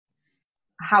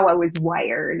how I was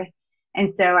wired.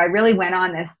 And so I really went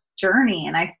on this journey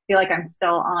and I feel like I'm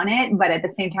still on it. But at the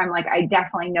same time, like I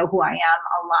definitely know who I am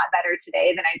a lot better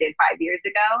today than I did 5 years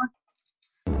ago.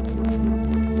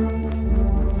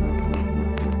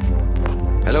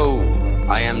 Hello,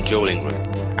 I am Joel Ingram,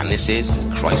 and this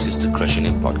is Crisis to Crushing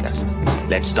It podcast.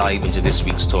 Let's dive into this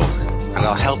week's talk, and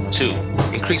I'll help to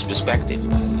increase perspective,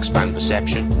 expand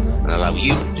perception, and allow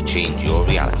you to change your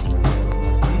reality.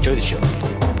 Enjoy the show.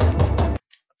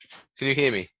 Can you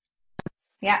hear me?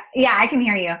 Yeah, I can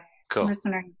hear you. Cool. I'm just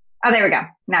wondering. Oh, there we go.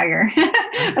 Now you're.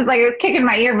 I was like, it was kicking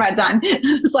my earbuds on.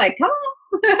 I was like, come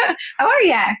on. How are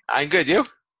you? I'm good. You?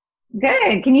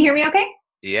 Good. Can you hear me okay?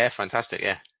 Yeah, fantastic.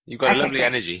 Yeah, you've got a lovely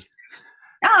energy.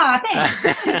 Oh, thanks.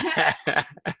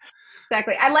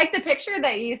 Exactly. I like the picture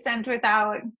that you sent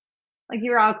without, like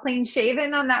you were all clean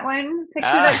shaven on that one picture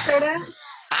that showed up.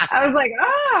 I was like,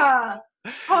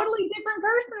 totally different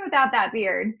person without that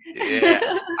beard.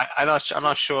 Yeah, I'm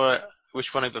not sure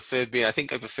which one I prefer beard. I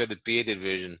think I prefer the bearded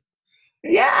version.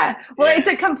 Yeah. Well, it's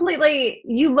a completely,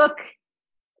 you look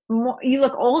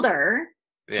older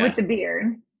with the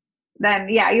beard. Then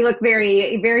you look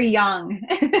very, very young.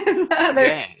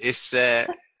 Yeah, it's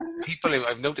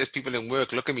I've noticed people in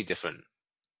work look at me different.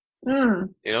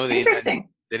 You know, interesting.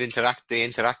 They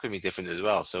interact with me different as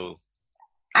well. So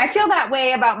I feel that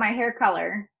way about my hair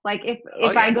color. Like if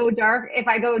I go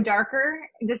darker,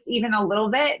 just even a little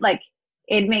bit, like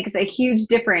it makes a huge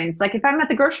difference. Like if I'm at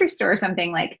the grocery store or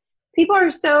something, like people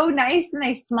are so nice and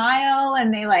they smile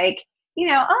and they like,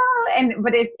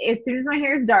 but as soon as my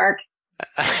hair is dark,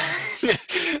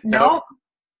 nope,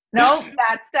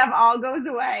 that stuff all goes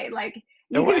away. Like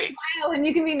you can smile and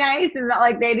you can be nice and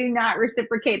like they do not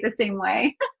reciprocate the same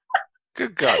way.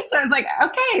 Good God. So I was like,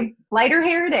 okay, lighter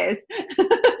hair it is.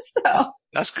 So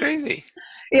that's crazy.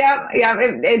 Yeah.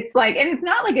 It's like, and it's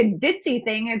not like a ditzy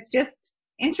thing. It's just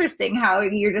interesting how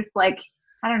you're just like,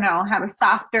 I don't know, have a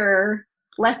softer,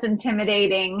 less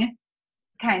intimidating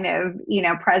kind of,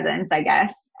 presence, I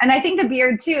guess. And I think the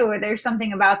beard too, there's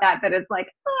something about that it's like,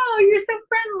 oh, you're so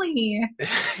friendly.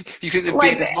 You think the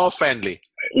beard is more friendly?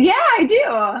 Yeah, I do.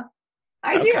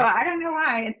 I do. I don't know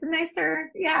why. It's a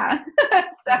nicer,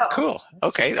 So cool.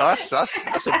 Okay, that's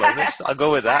a bonus. I'll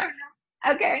go with that.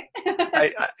 Okay.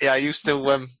 I used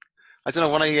to. I don't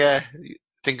know, when I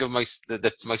think of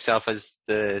myself as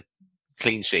the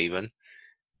clean shaven,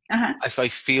 if I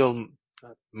feel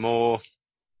more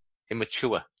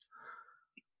immature.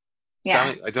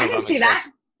 Yeah, I don't know if that makes sense.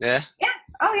 Yeah. Yeah.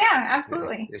 Oh yeah,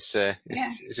 absolutely. It's a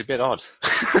bit odd.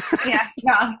 Yeah.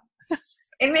 No.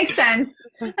 It makes sense.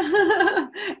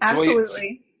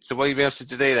 Absolutely. So what have you been up to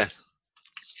today then?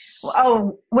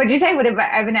 Oh, what'd you say? Would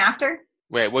I been after?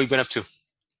 Wait, what have you been up to?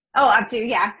 Oh, up to,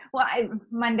 yeah. Well,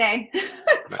 Monday.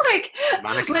 Like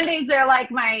Mondays are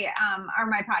like my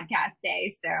podcast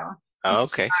day. So. Oh,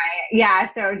 okay.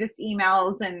 So just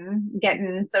emails and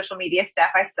getting social media stuff.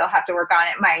 I still have to work on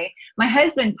it. My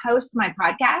husband posts my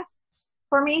podcasts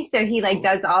for me. So he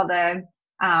does all the,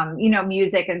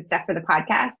 music and stuff for the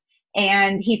podcast.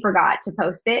 And he forgot to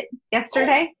post it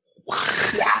yesterday.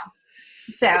 Oh. Yeah.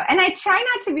 So, and I try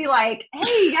not to be like,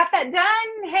 hey, you got that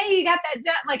done? Hey, you got that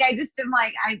done? Like, I just am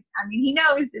like, I mean, he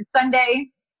knows it's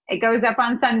Sunday. It goes up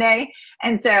on Sunday.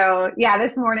 And so,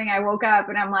 this morning I woke up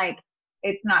and I'm like,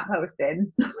 it's not posted.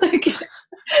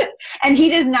 And he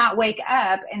does not wake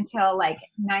up until like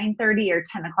 9:30 or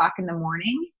 10 o'clock in the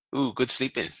morning. Ooh, good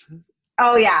sleeping.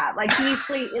 Oh yeah. Like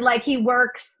he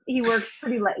works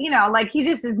pretty late, like he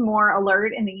just is more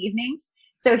alert in the evenings.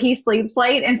 So he sleeps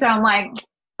late. And so I'm like,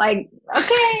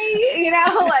 okay, so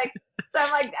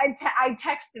I'm like, I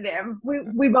texted him.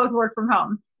 We both work from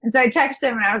home. And so I texted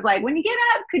him and I was like, when you get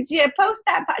up, could you post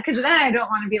that? Cause then I don't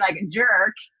want to be like a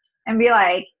jerk and be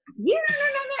like,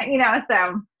 no.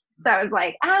 So I was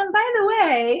like, by the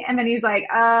way, and then he's like,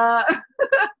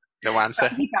 no answer.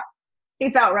 He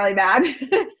felt really bad.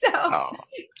 So,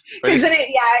 because then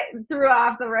it threw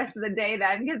off the rest of the day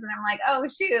then, because then I'm like, oh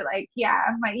shoot,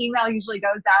 my email usually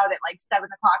goes out at like 7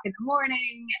 o'clock in the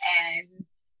morning and,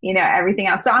 everything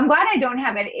else. So I'm glad I don't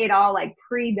have it all like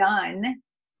pre-done.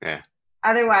 Yeah.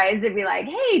 Otherwise it'd be like,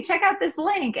 hey, check out this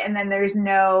link. And then there's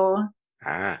no,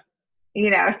 so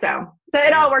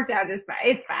it all worked out just fine.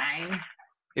 It's fine.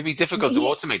 It'd be difficult to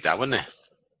automate that, wouldn't it?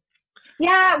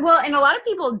 Yeah, well, and a lot of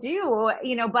people do,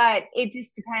 but it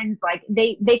just depends. Like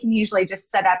they can usually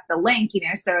just set up the link,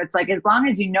 so it's like, as long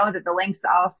as you know that the link's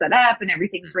all set up and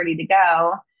everything's ready to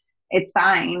go, it's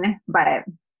fine. But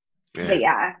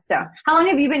so how long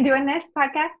have you been doing this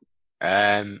podcast?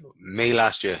 May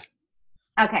last year.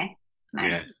 Okay.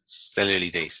 Nice. Yeah, still early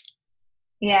days.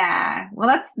 Yeah. Well,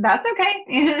 that's okay.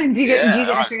 Do you get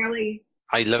a fairly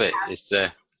I love it. It's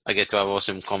I get to have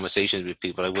awesome conversations with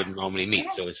people I wouldn't normally meet,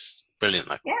 Yeah. so it's brilliant.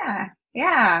 Like, Yeah.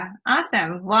 Yeah.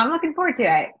 Awesome. Well, I'm looking forward to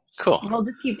it. cool. We'll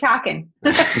just keep talking.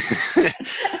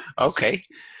 Okay.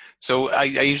 So I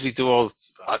usually do all.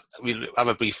 We have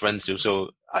a brief run through.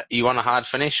 So you want a hard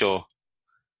finish or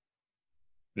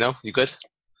no? You good?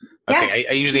 Yeah. Okay.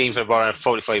 I usually aim for about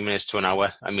 45 minutes to an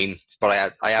hour. I mean,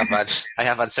 but I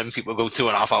have had some people go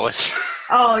 2.5 hours.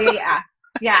 Oh, yeah. Yeah.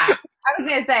 Yeah. I was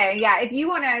going to say, yeah, if you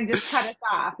want to just cut us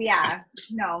off, yeah,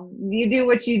 no, you do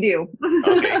what you do.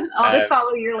 Okay. I'll just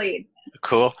follow your lead.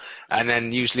 Cool. And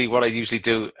then what I usually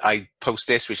do, I post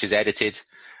this, which is edited,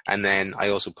 and then I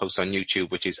also post on YouTube,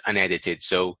 which is unedited.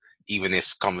 So even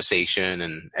this conversation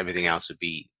and everything else would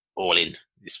be all in.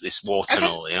 This warts and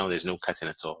Okay. all, there's no cutting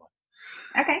at all.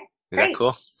 Okay. Is Great. that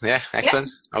cool? Yeah, excellent.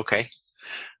 Yep. Okay.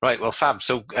 Right, well, fab.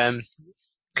 So can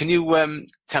you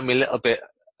tell me a little bit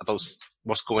about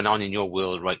what's going on in your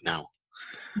world right now?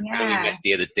 Yeah. I know we met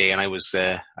the other day, and I was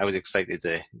excited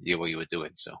to hear what you were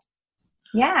doing. So.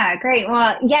 Yeah, great.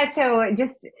 Well, yeah, so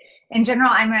just in general,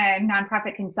 I'm a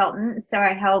nonprofit consultant, so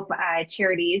I help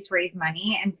charities raise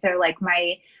money. And so like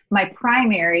my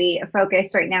primary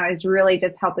focus right now is really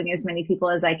just helping as many people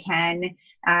as I can,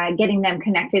 getting them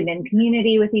connected in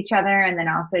community with each other, and then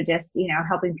also just,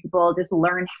 helping people just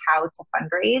learn how to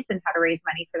fundraise and how to raise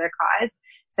money for their cause.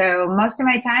 So most of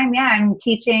my time, yeah, I'm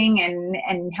teaching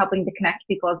and helping to connect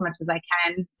people as much as I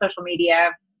can, social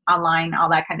media, online, all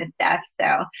that kind of stuff. So,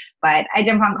 but I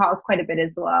jump on calls quite a bit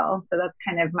as well. So that's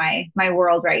kind of my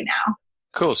world right now.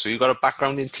 Cool. So you got a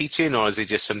background in teaching, or is it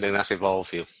just something that's evolved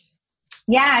for you?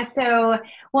 Yeah. So,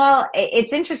 well,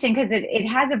 it's interesting because it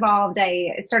has evolved.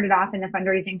 I started off in the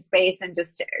fundraising space and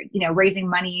just, raising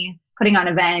money, putting on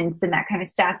events and that kind of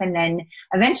stuff. And then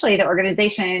eventually the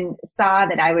organization saw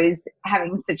that I was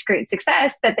having such great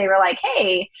success that they were like,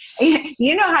 hey,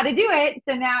 you know how to do it.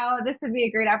 So now this would be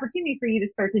a great opportunity for you to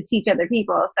start to teach other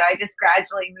people. So I just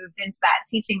gradually moved into that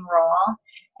teaching role.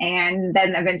 And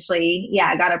then eventually,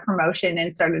 I got a promotion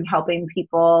and started helping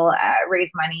people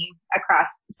raise money across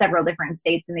several different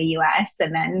states in the U.S.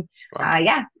 And then,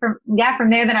 wow. From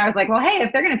there, then I was like, well, hey,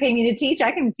 if they're going to pay me to teach,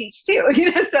 I can teach too.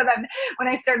 So then when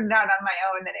I started out on my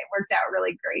own, then it worked out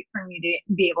really great for me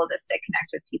to be able to connect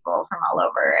with people from all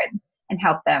over and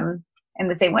help them in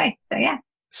the same way. So, yeah.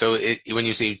 So when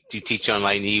you say you teach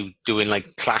online, are you doing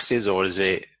like classes, or is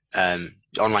it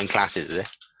online classes, is it?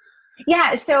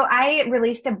 Yeah, so I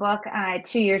released a book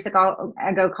 2 years ago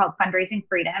called Fundraising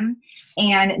Freedom,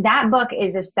 and that book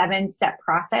is a 7-step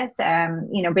process.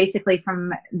 Basically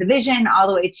from the vision all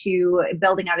the way to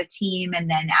building out a team, and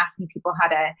then asking people how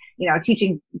to,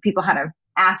 teaching people how to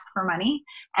ask for money,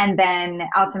 and then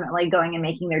ultimately going and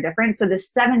making their difference. So the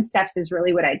 7 steps is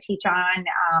really what I teach on,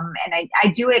 and I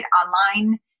do it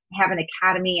online. I have an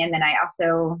academy, and then I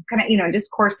also kind of, just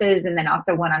courses, and then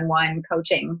also one-on-one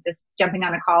coaching, just jumping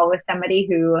on a call with somebody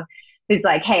who's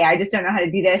like, hey, I just don't know how to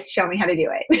do this. Show me how to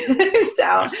do it. So,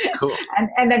 that's cool.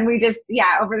 And then we just,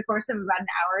 over the course of about an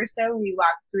hour or so, we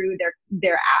walk through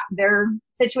their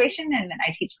situation, and then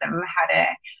I teach them how to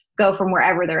go from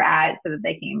wherever they're at so that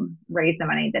they can raise the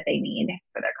money that they need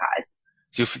for their cause.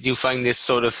 Do you find this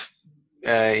sort of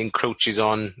encroaches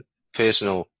on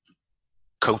personal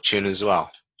coaching as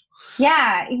well?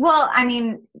 Yeah, well, I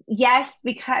mean, yes,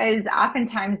 because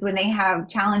oftentimes when they have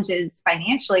challenges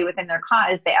financially within their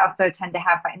cause, they also tend to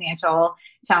have financial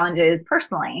challenges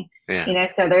personally.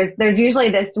 Yeah. So there's usually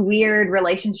this weird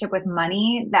relationship with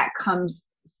money that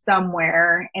comes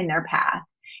somewhere in their path.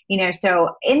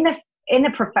 So in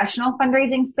the professional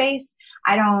fundraising space,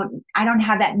 I don't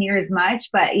have that near as much,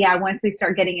 but once we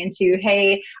start getting into,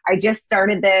 hey, I just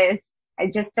started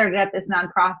up this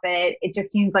nonprofit. It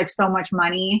just seems like so much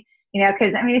money.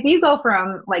 Cause I mean, if you go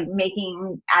from like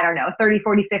making, I don't know, $30,000,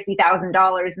 $40,000, $50,000,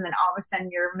 and then all of a sudden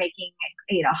you're making,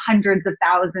 hundreds of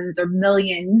thousands or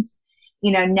millions,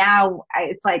 now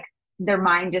it's like their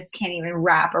mind just can't even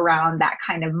wrap around that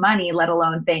kind of money, let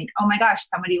alone think, oh my gosh,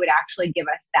 somebody would actually give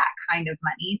us that kind of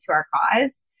money to our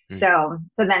cause. So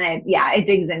then it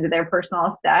digs into their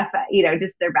personal stuff,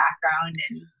 just their background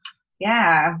and,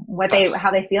 how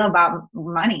they feel about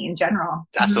money in general.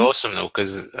 That's awesome though,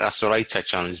 because that's what I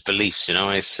touch on is beliefs.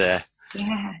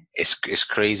 It's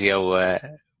crazy how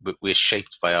we're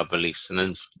shaped by our beliefs, and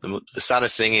then the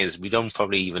saddest thing is we don't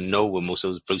probably even know where most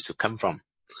of those beliefs have come from.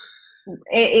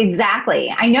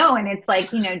 Exactly. I know. And it's like,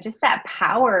 just that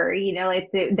power,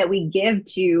 that we give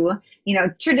to,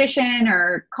 tradition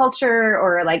or culture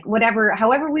or like whatever,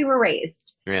 however we were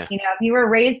raised. Yeah. If you were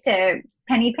raised to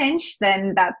penny pinch,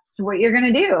 then that's what you're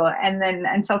going to do. And then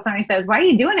until somebody says, why are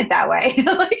you doing it that way?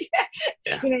 Like,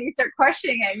 Yeah. you start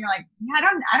questioning it and you're like, yeah,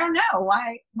 I don't know.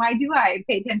 Why do I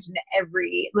pay attention to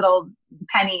every little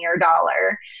penny or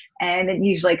dollar? And it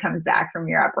usually comes back from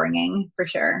your upbringing for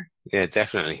sure. Yeah,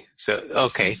 definitely. So,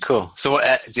 okay, cool. So,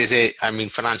 is it, I mean,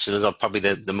 financial is probably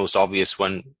the most obvious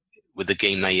one with the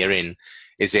game that you're in.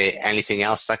 Is there anything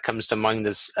else that comes to mind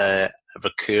as a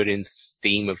recurring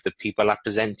theme of the people that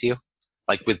present to you?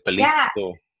 Like with beliefs Yeah.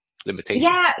 or limitations?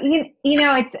 Yeah.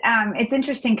 It's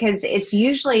interesting because it's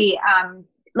usually,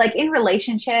 like in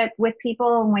relationship with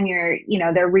people when you're,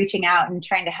 they're reaching out and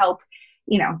trying to help,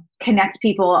 connect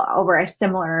people over a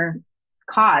similar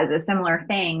cause, a similar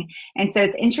thing. And so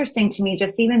it's interesting to me,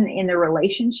 just even in the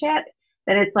relationship,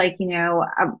 that it's like,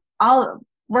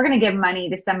 we're going to give money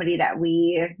to somebody that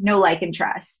we know, like, and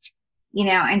trust,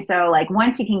 and so like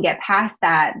once you can get past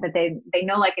that they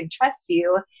know, like, and trust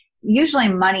you, usually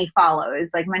money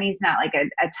follows. Like money's not like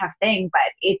a tough thing, but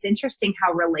it's interesting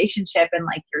how relationship and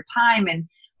like your time, and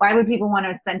why would people want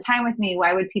to spend time with me?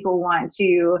 Why would people want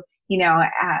to,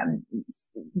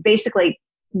 basically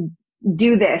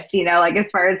do this, like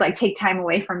as far as like take time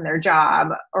away from their job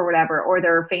or whatever, or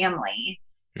their family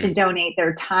to donate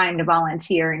their time to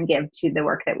volunteer and give to the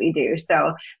work that we do.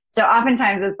 So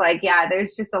oftentimes it's like, yeah,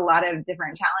 there's just a lot of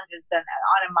different challenges on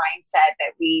a mindset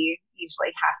that we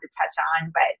usually have to touch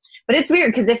on. But it's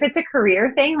weird because if it's a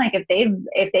career thing, like if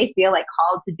they feel like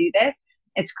called to do this,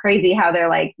 it's crazy how they're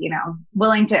like,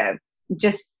 willing to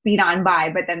just speed on by,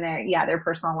 but then their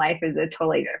personal life is a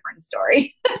totally different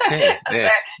story. Yeah,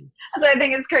 yes. So I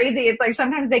think it's crazy. It's like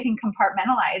sometimes they can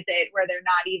compartmentalize it where they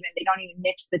don't even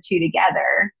mix the two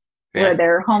together, where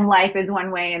their home life is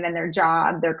one way and then their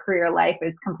job, their career life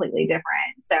is completely different.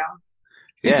 So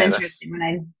it's interesting when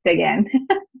I dig in.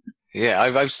 Yeah,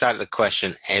 I've started to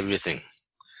question everything.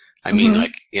 I mean,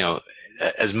 like,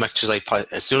 as much as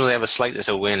as soon as I have a slightest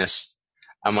awareness,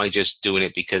 am I just doing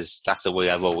it because that's the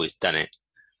way I've always done it?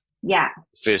 Yeah.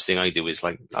 First thing I do is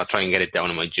like, I'll try and get it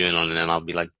down in my journal and then I'll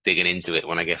be like digging into it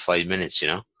when I get 5 minutes,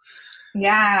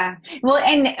 Yeah. Well,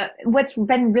 and what's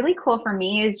been really cool for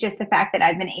me is just the fact that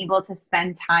I've been able to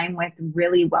spend time with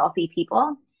really wealthy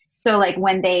people. So like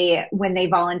when they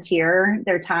volunteer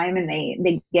their time and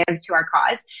they give to our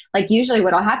cause, like usually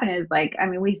what'll happen is like, I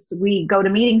mean, we go to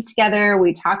meetings together,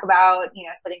 we talk about,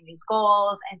 setting these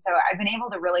goals. And so I've been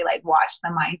able to really like watch the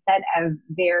mindset of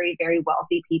very, very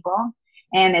wealthy people.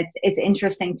 And it's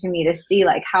interesting to me to see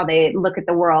like how they look at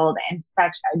the world in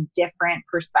such a different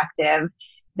perspective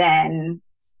than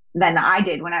I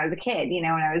did when I was a kid, when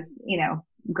I was,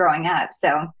 growing up.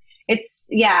 So it's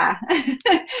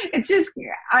just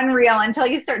unreal until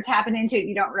you start tapping into it.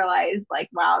 You don't realize like,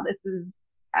 wow, this is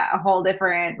a whole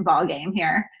different ball game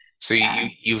here. So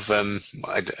you've I'm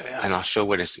not sure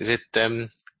what is it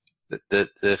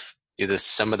you're the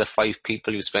sum of the 5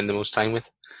 people you spend the most time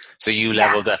with. So you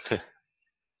leveled up.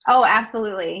 Oh,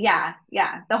 absolutely. Yeah.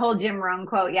 Yeah. The whole Jim Rohn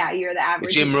quote. Yeah. You're the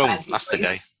average. Jim Rohn. That's the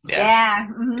guy. Yeah. Yeah.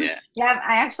 Mm-hmm. Yeah.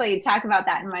 I actually talk about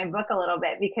that in my book a little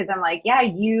bit because I'm like, yeah,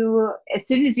 as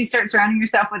soon as you start surrounding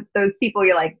yourself with those people,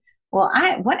 you're like, well,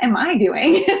 what am I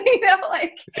doing?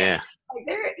 Like, yeah. Like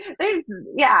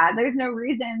there's no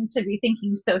reason to be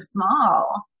thinking so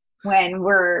small when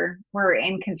we're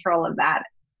in control of that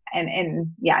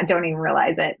and don't even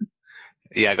realize it.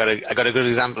 Yeah, I got a good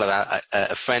example of that.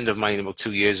 A friend of mine about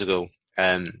 2 years ago,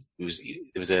 there was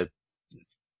a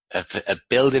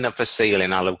building up for sale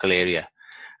in our local area,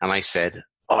 and I said,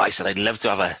 I'd love to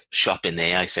have a shop in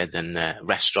there. I said, and a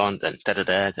restaurant and da da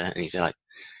da. And he said,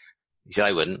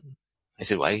 I wouldn't. I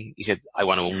said, why? He said, I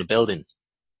want to own the building.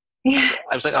 Yeah.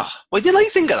 I was like, oh, why did I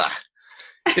think of that?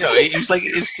 It was like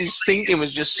his thinking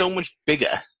was just so much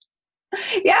bigger.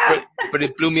 Yeah. But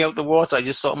it blew me out the water. I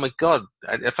just thought, oh my God,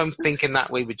 if I'm thinking that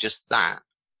way with just that,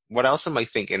 what else am I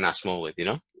thinking that small with,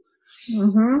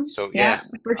 Mm-hmm. So, yeah.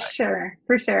 For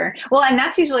sure. Well, and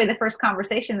that's usually the first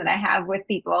conversation that I have with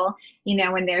people,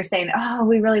 when they're saying, oh,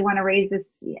 we really want to raise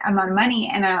this amount of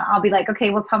money. And I'll be like,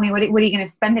 okay, well, tell me, what are you going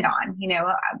to spend it on?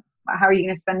 How are you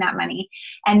going to spend that money?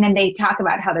 And then they talk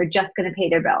about how they're just going to pay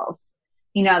their bills,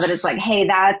 that it's like, hey,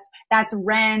 that's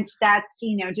rent. That's,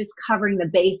 just covering the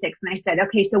basics. And I said,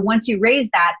 okay, so once you raise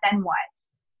that, then what?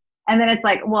 And then it's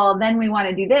like, well, then we want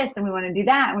to do this and we want to do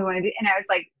that and we want to do, and I was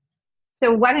like,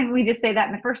 so why didn't we just say that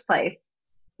in the first place?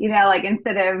 Like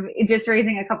instead of just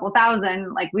raising a couple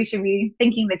thousand, like we should be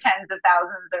thinking the tens of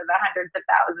thousands or the hundreds of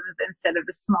thousands instead of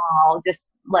the small, just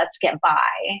let's get by.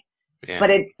 Yeah. But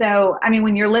it's so, I mean,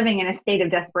 when you're living in a state of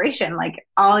desperation, like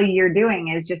all you're doing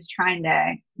is just trying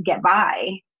to get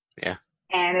by. Yeah.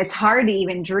 And it's hard to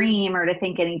even dream or to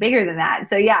think any bigger than that.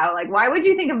 So yeah, like why would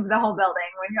you think of the whole building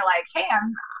when you're like, hey,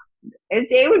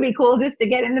 it would be cool just to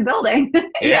get in the building.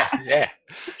 Yeah, Yeah. yeah, yeah.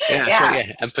 That's right. Yeah.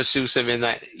 Yeah, and pursue something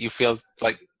that you feel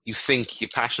like you think you're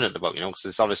passionate about. Because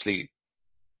it's obviously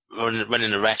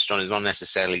running a restaurant is not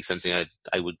necessarily something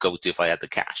I would go to if I had the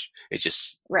cash. It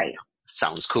just Right.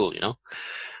 sounds cool, And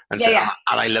Yeah. so, Yeah.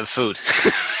 and I love food.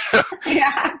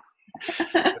 Yeah.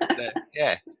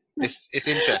 Yeah, it's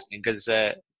interesting because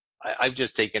I've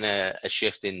just taken a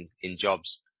shift in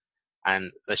jobs,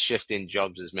 and the shift in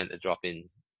jobs is meant to drop in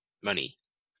money.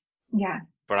 Yeah.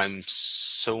 But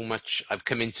I've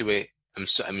come into it. I'm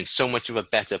in so much of a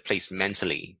better place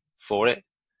mentally for it.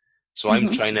 So I'm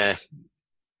Mm-hmm. trying to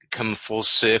come full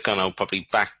circle now, probably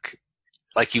back,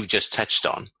 like you've just touched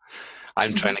on.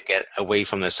 I'm trying to get away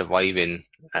from the surviving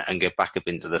and get back up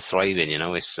into the thriving.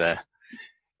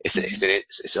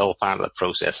 It's all part of the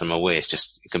process. I'm aware. It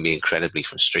can be incredibly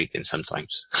frustrating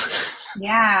sometimes.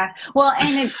 Yeah. Well,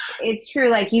 and it's true.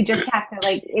 Like you just have to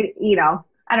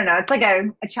I don't know. It's like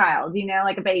a child,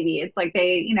 like a baby. It's like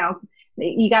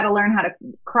you got to learn how to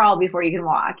crawl before you can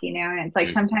walk, and it's like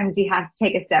sometimes you have to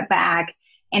take a step back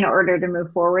in order to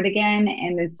move forward again.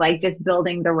 And it's like just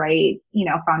building the right,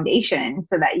 foundation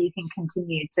so that you can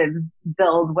continue to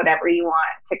build whatever you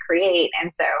want to create.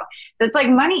 And so it's like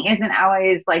money isn't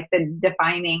always like the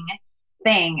defining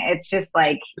thing. It's just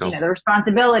like, No. the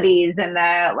responsibilities and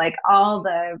like all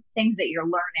the things that you're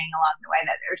learning along the way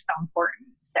that are so important.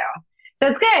 So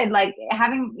it's good. Like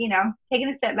having, taking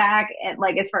a step back and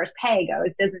like as far as pay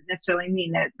goes, doesn't necessarily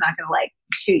mean that it's not going to like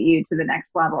shoot you to the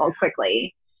next level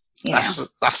quickly. That's in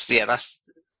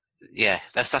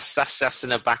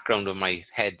the background of my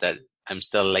head that I'm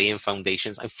still laying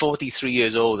foundations. I'm 43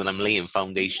 years old and I'm laying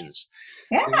foundations.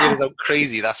 Yeah. So here's how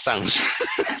crazy that sounds.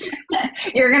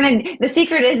 The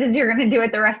secret is you're going to do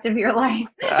it the rest of your life.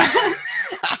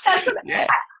 Yeah.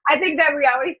 I think that we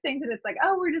always think that it's like,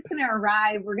 oh, we're just going to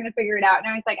arrive. We're going to figure it out. And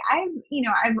I was like, I've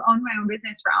owned my own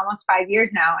business for almost 5 years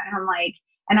now. And I'm like,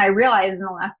 and I realized in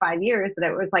the last 5 years that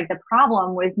it was like the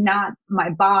problem was not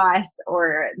my boss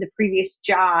or the previous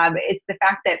job. It's the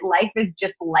fact that life is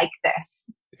just like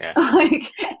this. Yeah.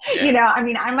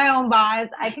 I'm my own boss.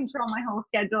 I control my whole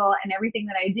schedule and everything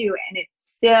that I do. And it's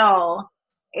still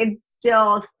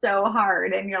so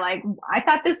hard. And you're like, I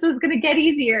thought this was going to get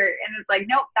easier. And it's like,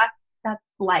 nope, that's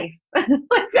life.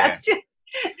 That's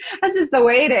just the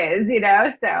way it is,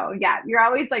 So yeah, you're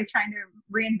always like trying to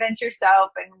reinvent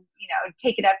yourself and,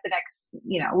 take it up the next,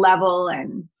 level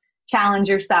and challenge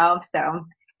yourself. So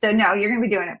no, you're going to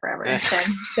be doing it forever.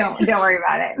 So don't worry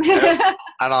about it.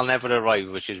 And I'll never arrive,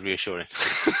 which is reassuring.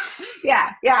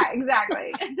 Yeah,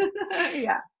 exactly.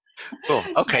 Yeah. Cool.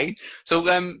 Okay. So,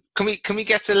 can we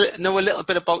get to know a little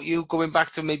bit about you going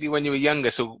back to maybe when you were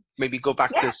younger? So maybe go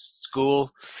back to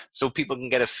school so people can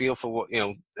get a feel for what,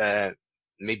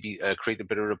 maybe create a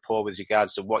bit of rapport with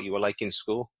regards to what you were like in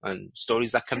school and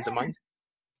stories that come to mind.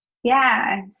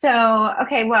 Yeah. So,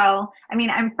 okay. Well,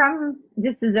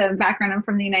 just as a background, I'm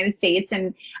from the United States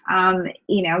and,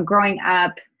 growing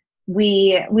up,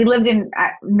 we lived in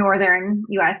northern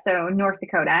US, so North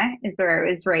Dakota is where I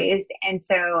was raised. And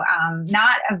so,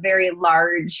 not a very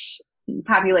large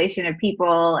population of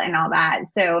people and all that.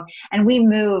 So, and we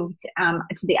moved,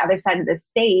 to the other side of the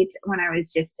state when I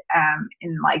was just,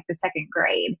 in like the second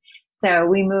grade. So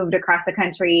we moved across the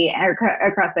country or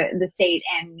across the state,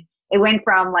 and it went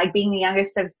from like being the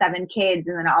youngest of 7 kids.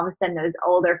 And then all of a sudden those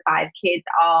older 5 kids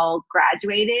all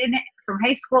graduated from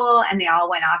high school and they all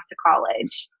went off to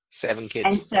college. 7 kids.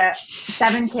 And so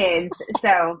 7 kids.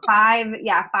 So 5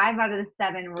 out of the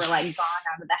 7 were like gone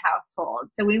out of the household.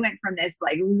 So we went from this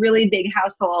like really big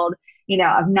household,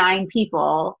 of 9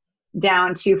 people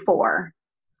down to 4.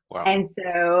 Wow. And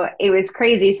so it was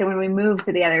crazy. So when we moved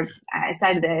to the other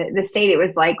side of the state, it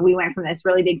was like we went from this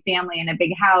really big family in a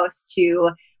big house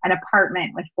to an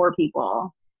apartment with 4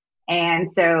 people. And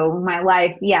so my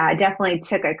life, definitely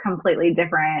took a completely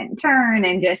different turn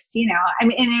and just,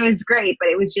 and it was great, but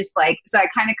it was just like, so I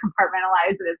kind of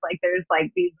compartmentalized it. It's like, there's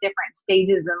like these different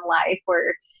stages in life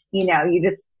where, you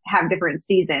just have different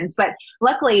seasons. But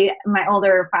luckily my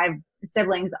older 5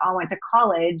 siblings all went to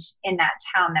college in that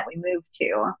town that we moved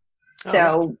to.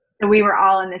 So we were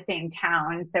all in the same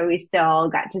town. So we still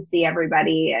got to see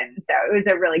everybody. And so it was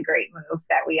a really great move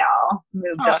that we all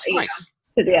moved up, nice.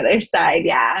 To the other side.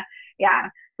 Yeah. Yeah.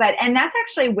 And that's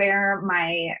actually where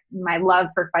my love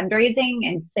for fundraising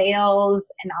and sales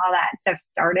and all that stuff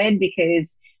started,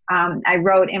 because, I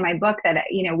wrote in my book that,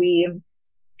 we,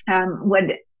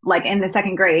 would like in the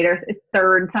second grade or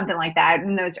third, something like that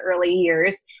in those early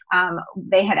years,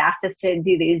 they had asked us to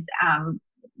do these,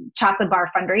 chocolate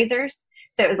bar fundraisers.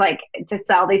 So it was like to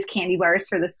sell these candy bars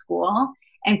for the school.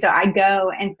 And so I'd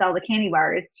go and sell the candy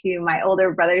bars to my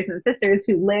older brothers and sisters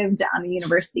who lived on the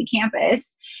university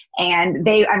campus. And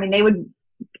they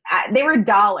were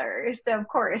dollars. So of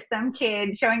course, some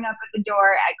kid showing up at the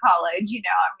door at college, it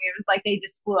was like they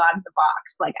just flew out of the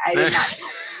box. Like I did not have any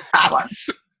problem.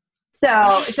 So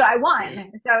I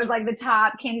won. So I was like the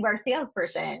top candy bar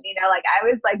salesperson, like I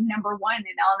was like number one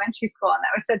in elementary school. And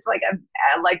that was such like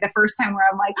like the first time where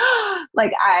I'm like,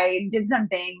 like I did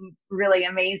something really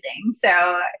amazing.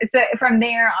 So from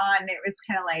there on, it was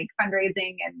kind of like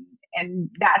fundraising and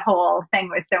that whole thing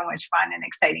was so much fun and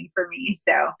exciting for me.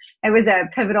 So it was a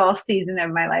pivotal season of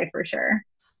my life for sure.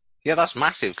 Yeah, that's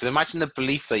massive. Because imagine the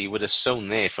belief that you would have sown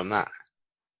there from that.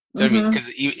 Do you know what I mean?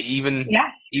 Because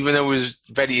even though it was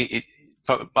very,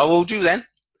 how old were you then?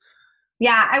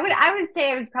 Yeah, I would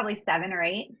say I was probably 7 or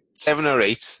 8. 7 or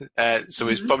 8. So it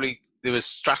was probably, there was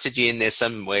strategy in there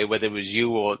somewhere, whether it was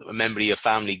you or a member of your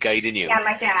family guiding you. Yeah,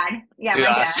 my dad. Yeah, my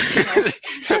dad.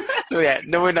 So yeah,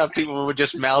 knowing that people were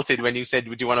just melted when you said,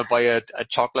 would you want to buy a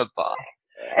chocolate bar?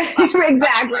 That's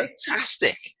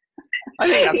fantastic. I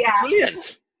think that's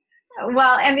brilliant.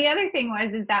 Well, and the other thing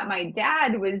is that my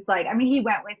dad was like, he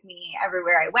went with me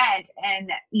everywhere I went. And,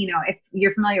 if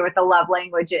you're familiar with the love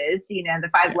languages, the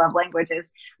 5 love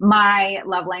languages, my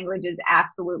love language is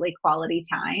absolutely quality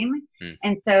time.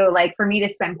 And so like for me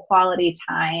to spend quality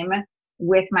time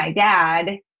with my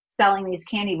dad selling these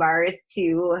candy bars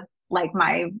to like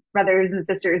my brothers and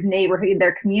sisters neighborhood,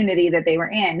 their community that they were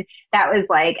in, that was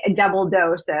like a double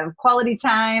dose of quality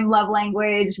time, love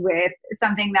language with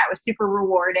something that was super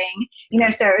rewarding,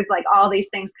 so it was like all these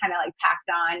things kind of like packed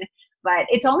on. But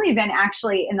it's only been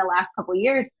actually in the last couple of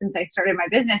years since I started my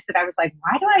business that I was like,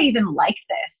 why do I even like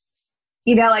this?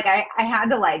 Like I had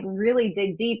to like really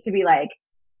dig deep to be like,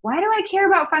 why do I care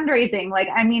about fundraising? Like,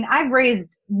 I've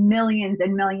raised millions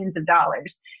and millions of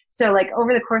dollars. So like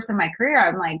over the course of my career,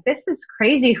 I'm like, this is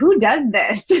crazy. Who does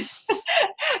this?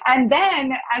 And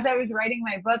then as I was writing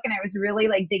my book and I was really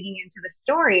like digging into the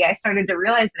story, I started to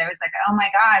realize that I was like, oh my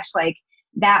gosh, like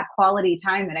that quality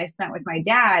time that I spent with my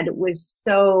dad was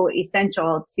so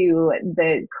essential to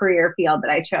the career field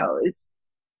that I chose.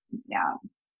 Yeah.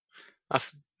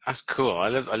 That's cool. I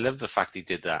love the fact he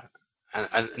did that.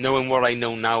 And knowing what I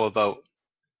know now about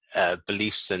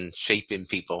beliefs and shaping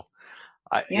people,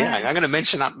 I'm going to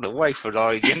mention that to the wife of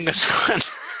our youngest one.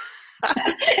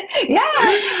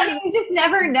 Yeah, you just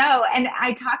never know. And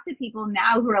I talk to people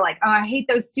now who are like, oh, I hate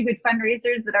those stupid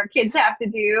fundraisers that our kids have to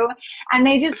do. And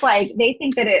they just like, they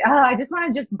think that I just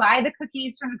want to just buy the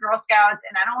cookies from the Girl Scouts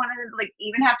and I don't want to like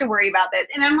even have to worry about this.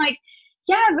 And I'm like,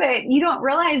 yeah, but you don't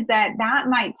realize that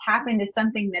might tap into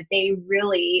something that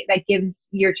that gives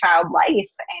your child life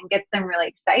and gets them really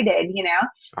excited,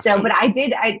 Absolutely. So, but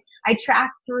I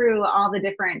tracked through all the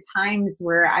different times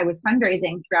where I was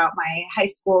fundraising throughout my high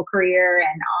school career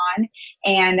and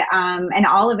on, and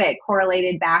all of it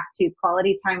correlated back to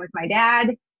quality time with my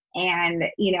dad and,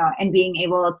 and being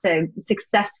able to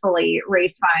successfully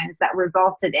raise funds that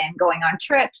resulted in going on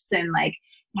trips and like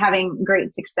having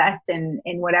great success in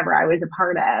whatever I was a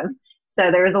part of.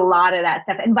 So there was a lot of that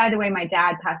stuff. And by the way, my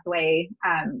dad passed away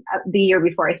the year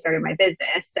before I started my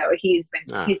business. So he's been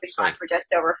gone for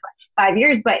just over 5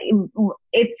 years. But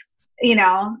it's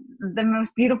the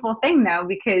most beautiful thing though,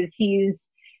 because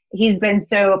he's been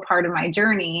so a part of my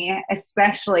journey,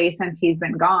 especially since he's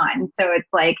been gone. So it's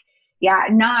like,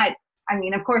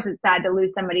 of course it's sad to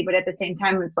lose somebody, but at the same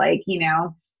time it's like,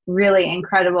 really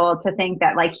incredible to think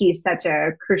that like he's such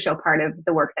a crucial part of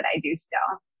the work that I do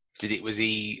still. Was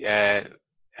he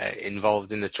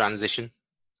involved in the transition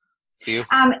for you?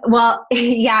 Well,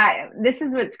 yeah, this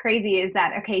is what's crazy is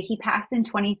that, he passed in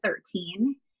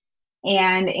 2013.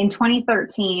 And in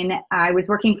 2013, I was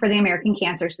working for the American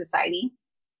Cancer Society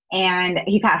and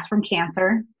he passed from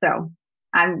cancer. So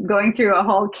I'm going through a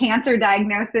whole cancer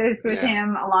diagnosis with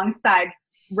him alongside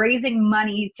raising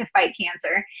money to fight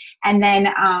cancer. And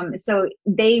then, so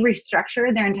they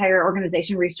restructured their entire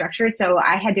organization restructured. So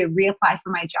I had to reapply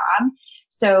for my job.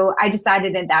 So I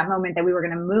decided at that moment that we were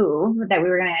going to move, that we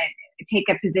were going to take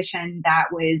a position that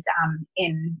was,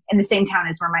 in the same town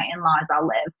as where my in-laws all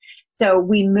live. So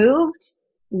we moved,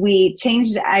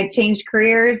 I changed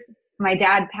careers. My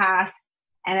dad passed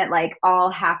and it like all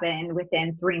happened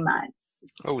within 3 months.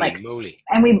 Holy moly.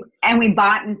 And we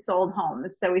bought and sold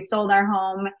homes. So we sold our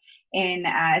home in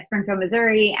Springfield,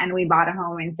 Missouri, and we bought a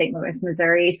home in St. Louis,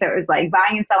 Missouri. So it was like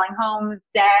buying and selling homes,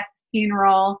 death,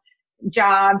 funeral,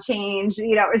 job change.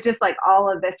 It was just like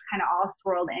all of this kind of all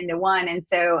swirled into one. And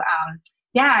so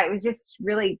yeah, it was just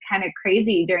really kind of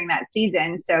crazy during that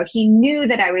season. So he knew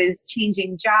that I was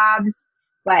changing jobs,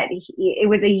 but it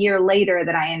was a year later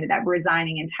that I ended up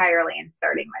resigning entirely and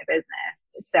starting my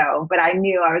business. So, but I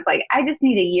knew I was like, I just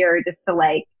need a year just to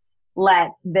like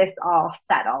let this all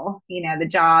settle, the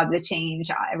job, the change,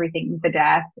 everything, the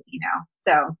death,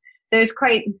 so there's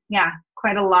quite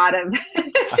a lot of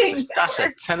things. That's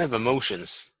a ton of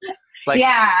emotions. Like,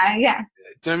 yeah.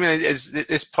 Do you know what I mean?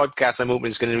 This podcast I'm hoping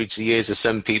is going to reach the ears of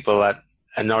some people that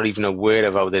are not even aware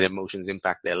of how their emotions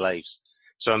impact their lives.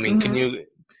 So, I mean, Mm-hmm.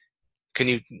 can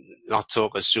you not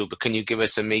talk us through, but can you give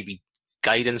us some maybe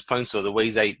guidance points or the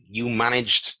ways that you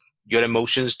managed your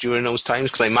emotions during those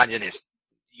times? Because I imagine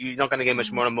you're not going to get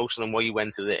much more emotional than what you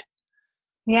went through there.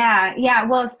 Yeah.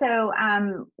 Well, so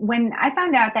when I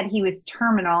found out that he was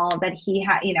terminal, that he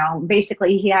had,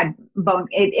 basically he had bone,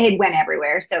 it went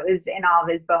everywhere. So it was in all of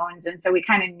his bones. And so we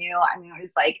kind of knew, I mean, it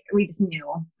was like, we just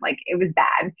knew like it was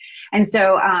bad. And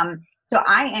so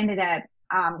I ended up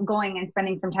going and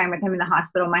spending some time with him in the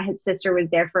hospital. My sister was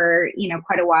there for,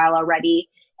 quite a while already.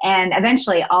 And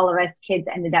eventually all of us kids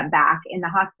ended up back in the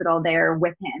hospital there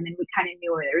with him. And we kind of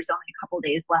knew there was only a couple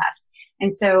days left.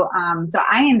 And so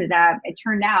I ended up, it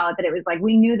turned out that it was like,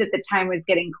 we knew that the time was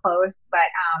getting close,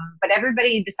 but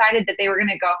everybody decided that they were going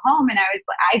to go home. And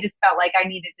I just felt like I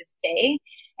needed to stay.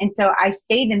 And so I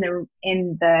stayed in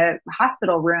the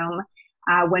hospital room,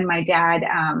 when my dad,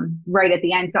 right at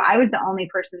the end. So I was the only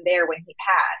person there when he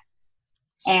passed.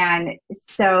 And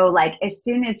so like, as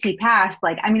soon as he passed,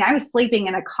 like, I mean, I was sleeping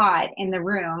in a cot in the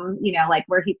room, like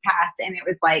where he passed. And it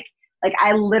was like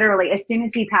I literally, as soon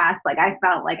as he passed, like I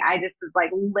felt like I just was like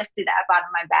lifted up out of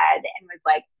my bed and was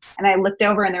like, and I looked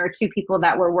over and there were two people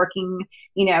that were working,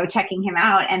 checking him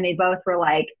out. And they both were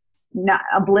like not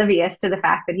oblivious to the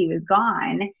fact that he was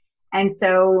gone. And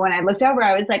so when I looked over,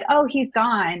 I was like, oh, he's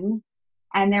gone.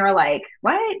 And they were like,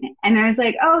 what? And I was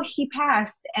like, oh, he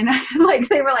passed. And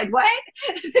they were like, what?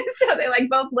 So they like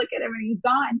both look at him and he's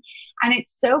gone. And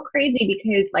it's so crazy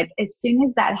because like, as soon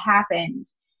as that happened,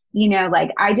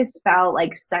 like I just felt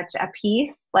like such a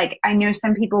peace. Like I know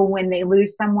some people when they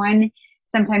lose someone,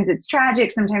 sometimes it's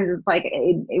tragic. Sometimes it's like,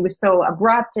 it was so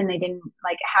abrupt and they didn't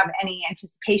like have any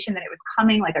anticipation that it was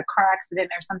coming, like a car accident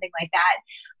or something like that.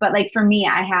 But like for me,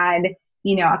 I had,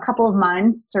 a couple of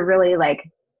months to really like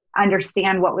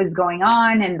understand what was going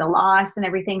on and the loss and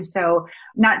everything. So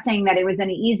not saying that it was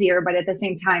any easier, but at the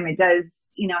same time, it does,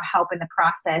 help in the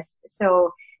process.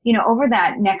 So, over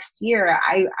that next year,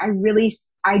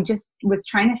 I just was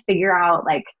trying to figure out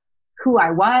like who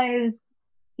I was,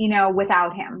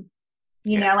 without him.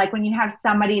 Like when you have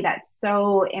somebody that's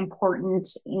so important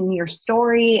in your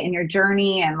story and your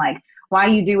journey and like why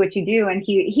you do what you do. And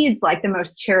he's like the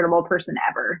most charitable person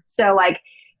ever. So like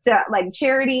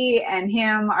Charity and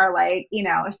him are like,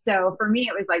 so for me,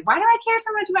 it was like, why do I care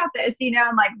so much about this?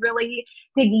 I'm like really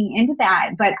digging into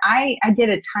that. But I did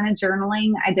a ton of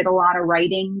journaling. I did a lot of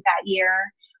writing that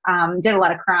year. Did a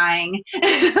lot of crying,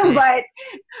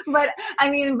 but I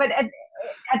mean, but at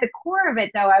the core of it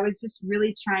though, I was just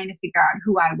really trying to figure out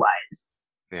who I was.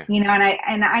 Yeah.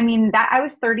 And I mean that I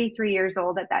was 33 years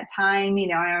old at that time,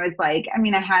 and I was like, I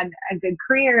mean, I had a good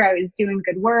career. I was doing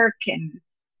good work and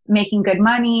making good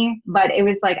money, but it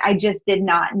was like, I just did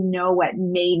not know what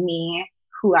made me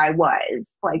who I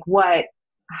was, like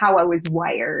how I was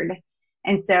wired.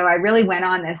 And so I really went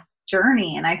on this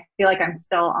journey and I feel like I'm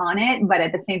still on it, but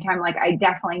at the same time, like I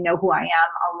definitely know who I am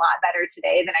a lot better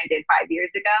today than I did 5 years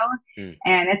ago.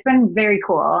 And it's been very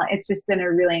cool. It's just been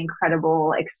a really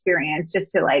incredible experience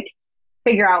just to like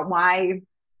figure out why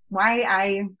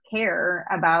I care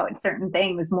about certain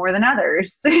things more than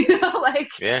others.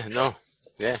 Yeah, no.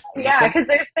 Yeah. Yeah, because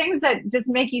there's things that just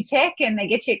make you tick and they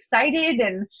get you excited.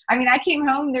 And I mean, I came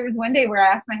home, there was one day where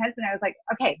I asked my husband, I was like,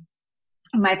 okay,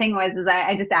 my thing was,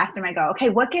 I just asked him, I go, okay,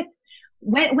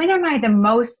 when am I the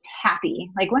most happy?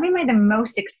 Like, when am I the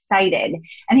most excited?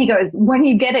 And he goes, when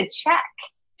you get a check.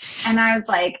 And I was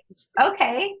like,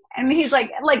 okay. And he's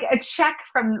like a check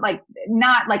from like,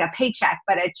 not like a paycheck,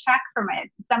 but a check from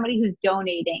somebody who's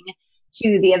donating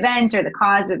to the event or the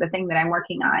cause or the thing that I'm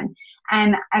working on.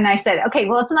 And I said, okay,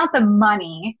 well, it's not the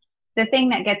money. The thing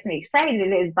that gets me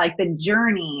excited is like the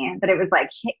journey, that it was like,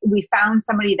 we found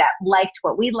somebody that liked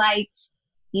what we liked.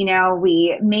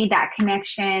 We made that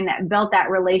connection, built that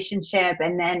relationship.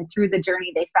 And then through the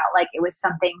journey, they felt like it was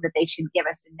something that they should give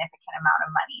a significant amount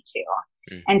of money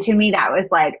to. And to me, that was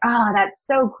like, oh, that's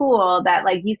so cool that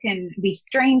like you can be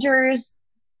strangers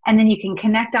and then you can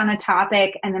connect on a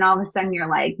topic. And then all of a sudden you're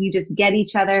like, you just get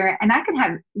each other. And I could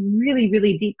have really,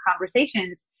 really deep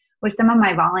conversations with some of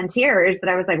my volunteers that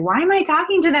I was like, why am I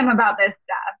talking to them about this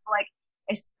stuff? Like,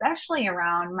 especially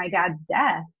around my dad's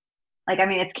death. Like, I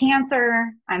mean, it's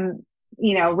cancer. I'm,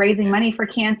 raising money for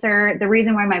cancer. The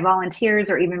reason why my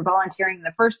volunteers are even volunteering in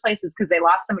the first place is because they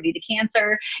lost somebody to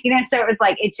cancer, so it was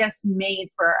like, it just made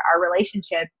for our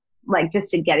relationship, like, just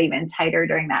to get even tighter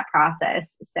during that process.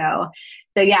 So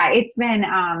yeah, it's been,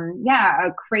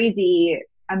 a crazy,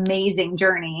 amazing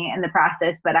journey in the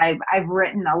process, but I've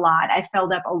written a lot. I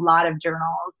filled up a lot of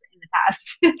journals in the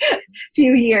past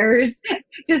few years,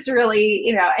 just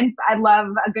really, and I love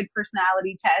a good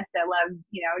personality test. I love,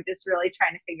 just really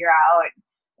trying to figure out,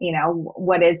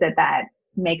 what is it that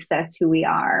makes us who we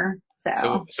are.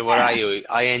 So what are you,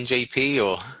 INJP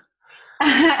or?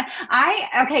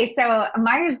 Okay, so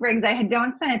Myers-Briggs, I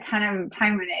don't spend a ton of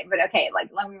time in it, but okay, like,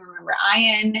 let me remember.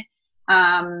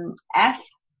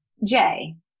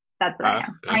 INFJ. That's what I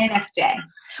am. INFJ,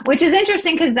 which is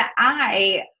interesting because the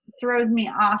I throws me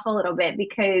off a little bit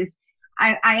because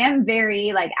I am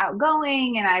very, like,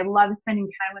 outgoing and I love spending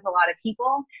time with a lot of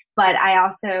people, but I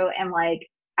also am like,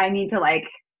 I need to, like,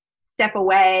 step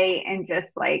away and just,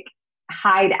 like,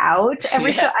 hide out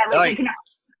every so I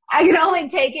can only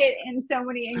take it in so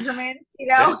many increments,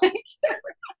 Yeah.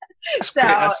 So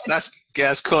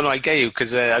that's cool. No, I get you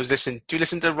because I was listening. Do you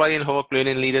listen to Ryan Hawk,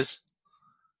 Learning Leaders?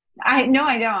 No,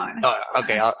 I don't. Oh,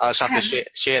 okay. I'll just have to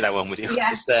share that one with you.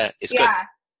 Yeah. It's good.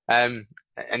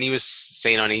 And he was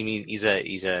saying on him, he's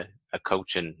a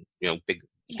coach and big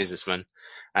businessman,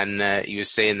 and he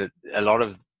was saying that a lot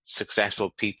of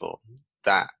successful people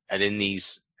that are in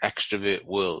these extrovert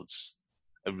worlds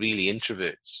are really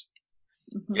introverts.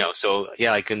 Mm-hmm. So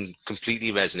yeah, I can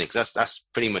completely resonate because that's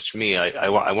pretty much me. I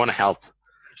want to help,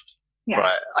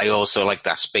 but I also like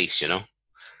that space,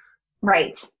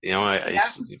 Right.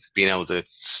 Being able to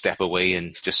step away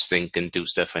and just think and do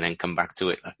stuff and then come back to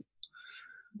it.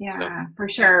 Yeah, for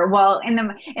sure. Well, in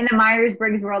the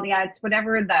Myers-Briggs world, it's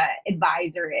whatever the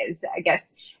advisor is, I guess.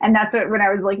 And that's what, when I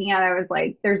was looking at it, I was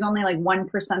like, there's only like 1%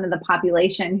 of the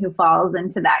population who falls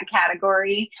into that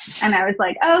category. And I was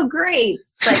like, oh, great.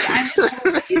 Like, I'm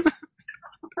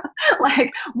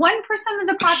like 1% of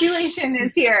the population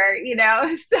is here,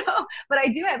 So, but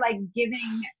I like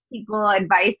giving people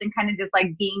advice and kind of just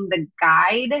like being the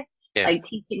guide. Yeah. Like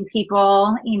teaching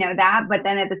people, that, but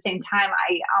then at the same time,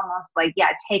 I almost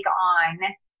take on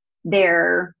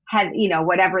their head,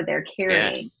 whatever they're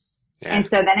carrying. Yeah. And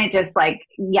so then it just I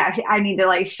need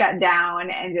to shut down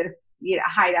and just,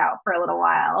 hide out for a little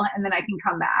while and then I can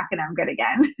come back and I'm good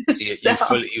again.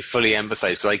 You fully empathize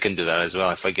because I can do that as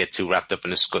well. If I get too wrapped up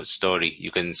in a story,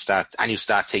 you start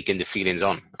taking the feelings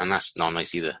on and that's not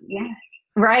nice either. Yeah.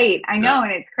 Right. I know. No.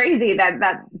 And it's crazy that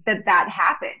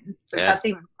happens. That's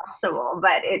even possible,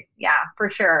 but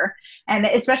for sure. And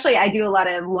especially I do a lot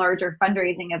of larger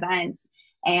fundraising events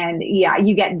and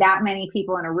you get that many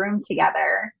people in a room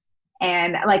together.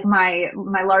 And like my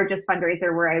largest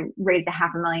fundraiser where I raised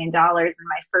 $500,000 in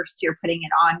my first year putting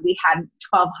it on, we had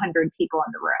 1,200 people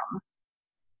in the room.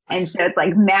 And so it's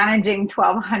like managing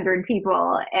 1,200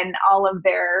 people and all of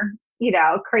their,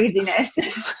 craziness.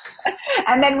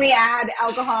 And then we add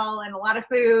alcohol and a lot of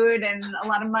food and a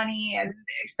lot of money and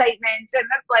excitement. And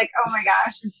that's like, oh my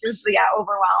gosh, it's just,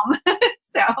 overwhelm.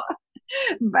 So,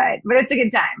 but it's a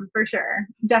good time for sure.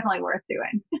 Definitely worth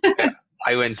doing.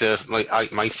 I went to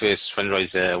my first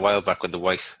fundraiser a while back with the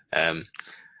wife, and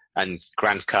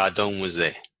Grant Cardone was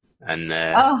there. And,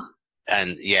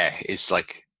 and it's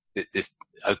like,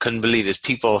 I couldn't believe there's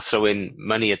people throwing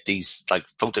money at these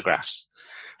photographs.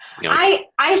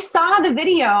 I saw the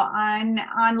video online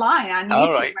on YouTube.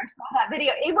 All right. I saw that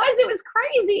video. It was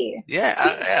crazy. Yeah,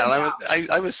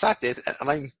 I was sat there,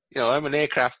 and I'm an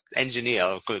aircraft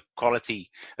engineer, quality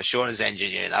assurance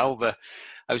engineer now, but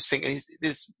I was thinking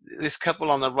this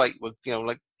couple on the right with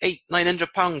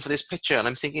 £800-900 for this picture, and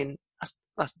I'm thinking that's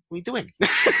what are we doing?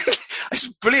 It's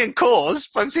a brilliant cause,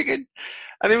 but I'm thinking,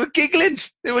 and they were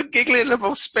giggling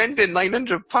about spending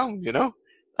 £900,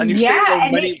 and you say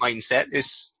about money mindset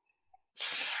is.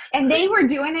 And they were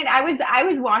doing it. I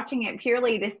was watching it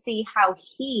purely to see how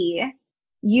he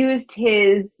used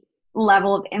his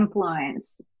level of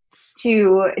influence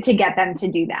to get them to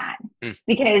do that.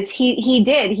 Because he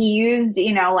used,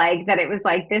 that it was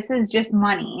like, this is just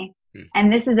money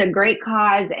and this is a great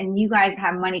cause and you guys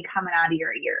have money coming out of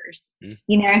your ears,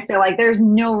 so there's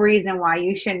no reason why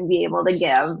you shouldn't be able to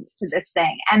give to this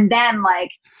thing. And then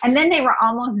they were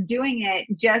almost doing it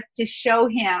just to show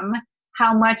him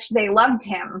how much they loved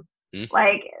him. Cause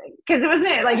it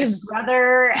wasn't like his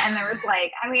brother and there was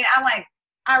I'm like,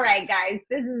 all right, guys,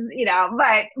 this is,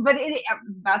 but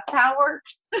that's how it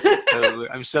works. So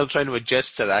I'm still trying to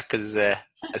adjust to that because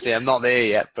I say I'm not there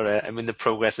yet, but I'm in the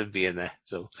progress of being there.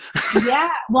 So Yeah.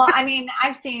 Well, I mean,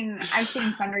 I've seen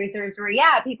fundraisers where,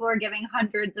 yeah, people are giving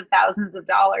hundreds of thousands of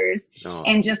dollars no,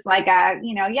 and just like yep,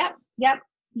 yep,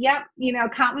 yep,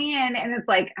 count me in. And it's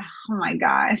like, oh my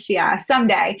gosh. Yeah.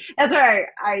 Someday. That's why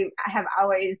I have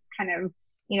always kind of,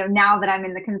 now that I'm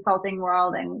in the consulting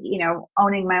world and,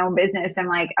 owning my own business, I'm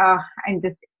like, oh, I'm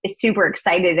just super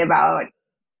excited about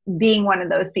being one of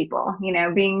those people,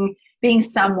 being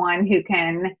someone who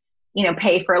can,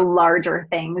 pay for larger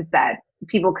things that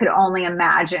people could only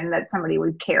imagine that somebody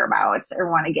would care about or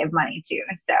want to give money to.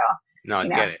 So, no, I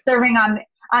get it. serving on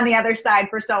the other side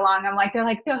for so long, they're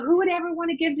like, so who would ever want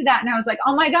to give to that? And I was like,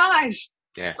 oh my gosh,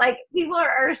 Yeah. like people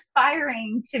are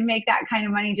aspiring to make that kind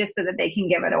of money just so that they can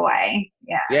give it away.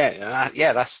 Yeah.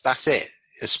 Yeah. That's it.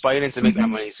 Aspiring to make that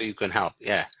money so you can help.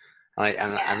 Yeah.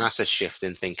 And that's a shift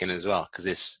in thinking as well, because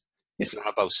it's not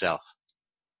about self.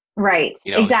 Right.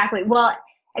 Exactly. Well,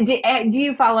 do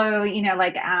you follow, Think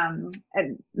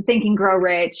and Grow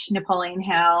Rich, Napoleon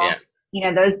Hill,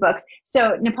 Yeah. those books?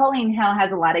 So Napoleon Hill has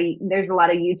there's a lot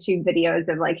of YouTube videos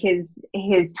of like his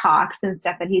talks and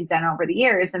stuff that he's done over the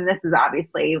years. And this is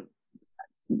obviously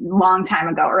long time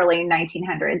ago, early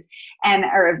 1900s,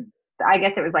 or I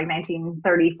guess it was like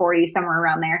 1930, 40, somewhere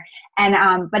around there.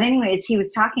 And, but anyways, he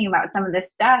was talking about some of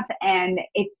this stuff, and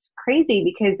it's crazy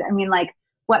because, I mean, like,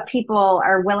 what people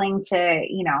are willing to,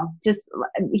 just,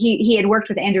 he had worked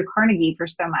with Andrew Carnegie for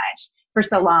so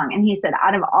long. And he said,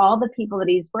 out of all the people that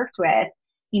he's worked with,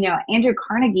 Andrew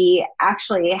Carnegie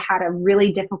actually had a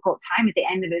really difficult time at the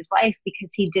end of his life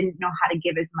because he didn't know how to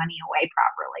give his money away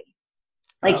properly.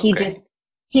 Like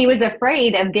he was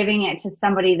afraid of giving it to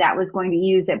somebody that was going to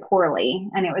use it poorly,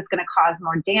 and it was going to cause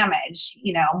more damage,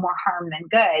 more harm than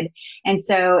good. And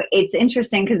so it's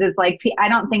interesting because it's like, I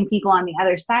don't think people on the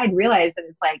other side realize that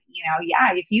it's like,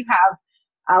 if you have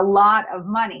a lot of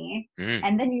money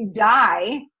and then you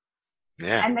die,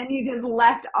 and then you just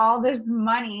left all this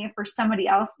money for somebody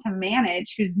else to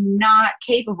manage who's not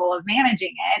capable of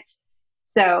managing it.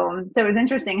 So it was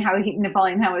interesting how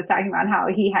Napoleon Hill was talking about how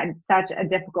he had such a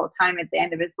difficult time at the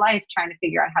end of his life trying to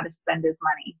figure out how to spend his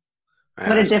money. Yeah,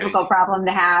 what a difficult problem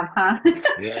to have, huh?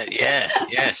 Yeah,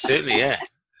 certainly, yeah.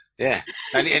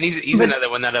 And he's another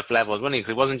one that up leveled, wasn't he?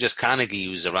 Because it wasn't just Carnegie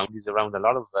who was around; he was around a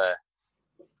lot of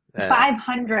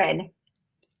 500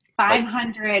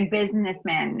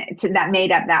 businessmen that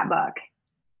made up that book.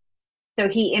 So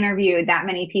he interviewed that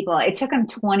many people. It took him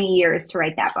 20 years to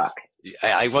write that book.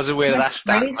 I was aware of that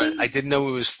stat. I didn't know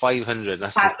it was 500.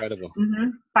 That's incredible.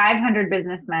 500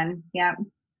 businessmen. Yep.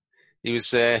 He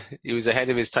was ahead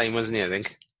of his time, wasn't he? I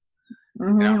think.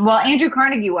 Well, Andrew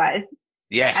Carnegie was.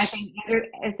 Yes.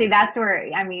 I think that's where,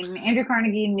 Andrew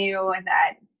Carnegie knew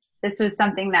that this was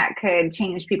something that could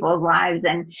change people's lives.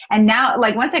 And now,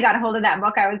 like, once I got a hold of that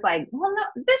book, I was like, well, no,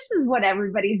 this is what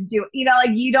everybody's doing.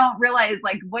 You don't realize,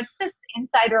 like, what's this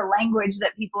insider language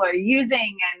that people are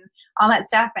using and all that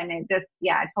stuff. And it just,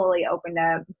 totally opened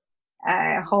up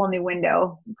a whole new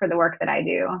window for the work that I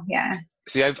do. Yeah.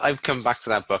 See, I've come back to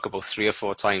that book about 3 or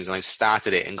 4 times, and I've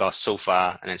started it and got so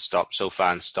far and then stopped, so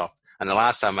far and stopped. And the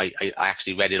last time I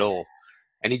actually read it all,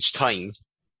 and each time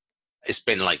it's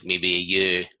been like maybe a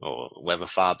year or whatever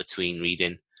far between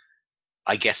reading,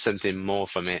 I get something more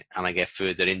from it and I get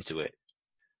further into it.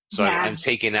 So I'm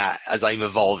taking that as I'm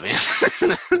evolving.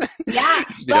 Yeah.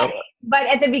 But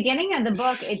at the beginning of the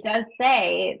book, it does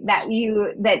say that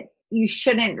you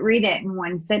shouldn't read it in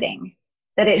one sitting,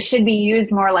 that it should be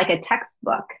used more like a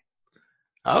textbook.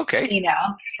 Okay.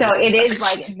 So it is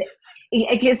like,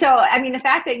 so, the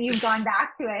fact that you've gone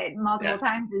back to it multiple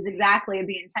times is exactly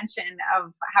the intention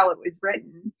of how it was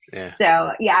written. Yeah.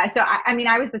 So,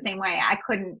 I was the same way. I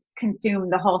couldn't consume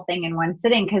the whole thing in one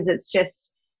sitting because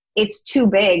it's too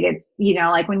big. It's,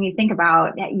 like when you think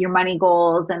about your money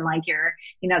goals and like your,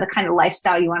 the kind of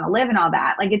lifestyle you want to live and all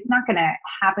that, like it's not going to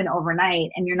happen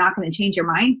overnight, and you're not going to change your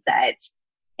mindset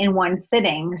in one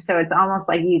sitting. So it's almost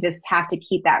like you just have to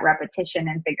keep that repetition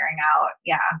and figuring out,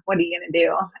 what are you going to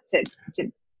do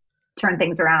to turn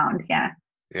things around? Yeah.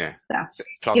 Yeah. So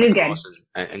it is good.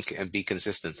 And be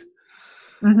consistent.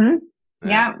 Mm-hmm.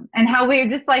 Yeah. And how we're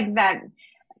just like that,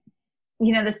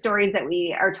 the stories that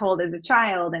we are told as a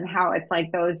child, and how it's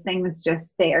like those things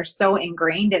they are so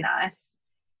ingrained in us.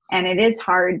 And it is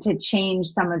hard to change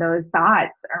some of those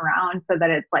thoughts around so that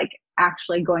it's like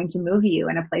actually going to move you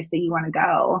in a place that you want to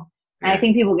go. And I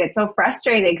think people get so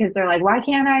frustrated because they're like, why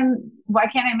can't I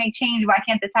make change? Why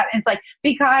can't this happen? It's like,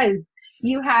 because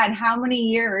you had how many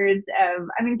years of,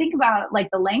 think about like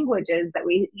the languages that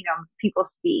people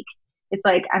speak. It's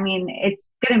like,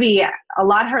 it's going to be a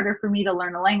lot harder for me to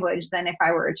learn a language than if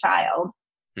I were a child.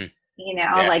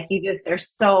 like you just are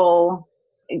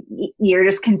you're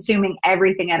just consuming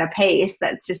everything at a pace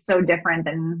that's just so different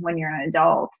than when you're an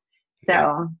adult.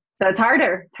 So it's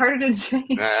harder to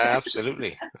change.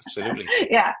 Absolutely.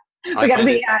 Yeah. We got to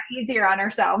be easier on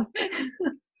ourselves.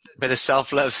 Bit of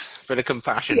self-love, bit of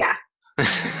compassion. Yeah.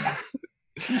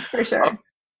 For sure.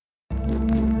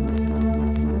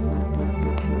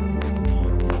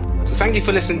 So thank you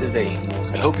for listening today.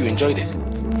 I hope you enjoyed it.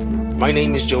 My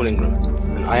name is Joel Ingram,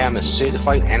 and I am a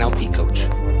certified NLP coach.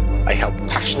 I help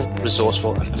passionate,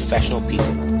 resourceful, and professional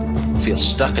people feel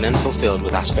stuck and unfulfilled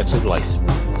with aspects of life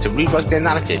to rewrite their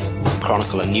narrative and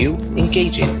chronicle a new,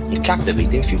 engaging, and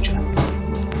captivating future.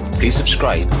 Please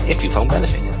subscribe if you found benefit.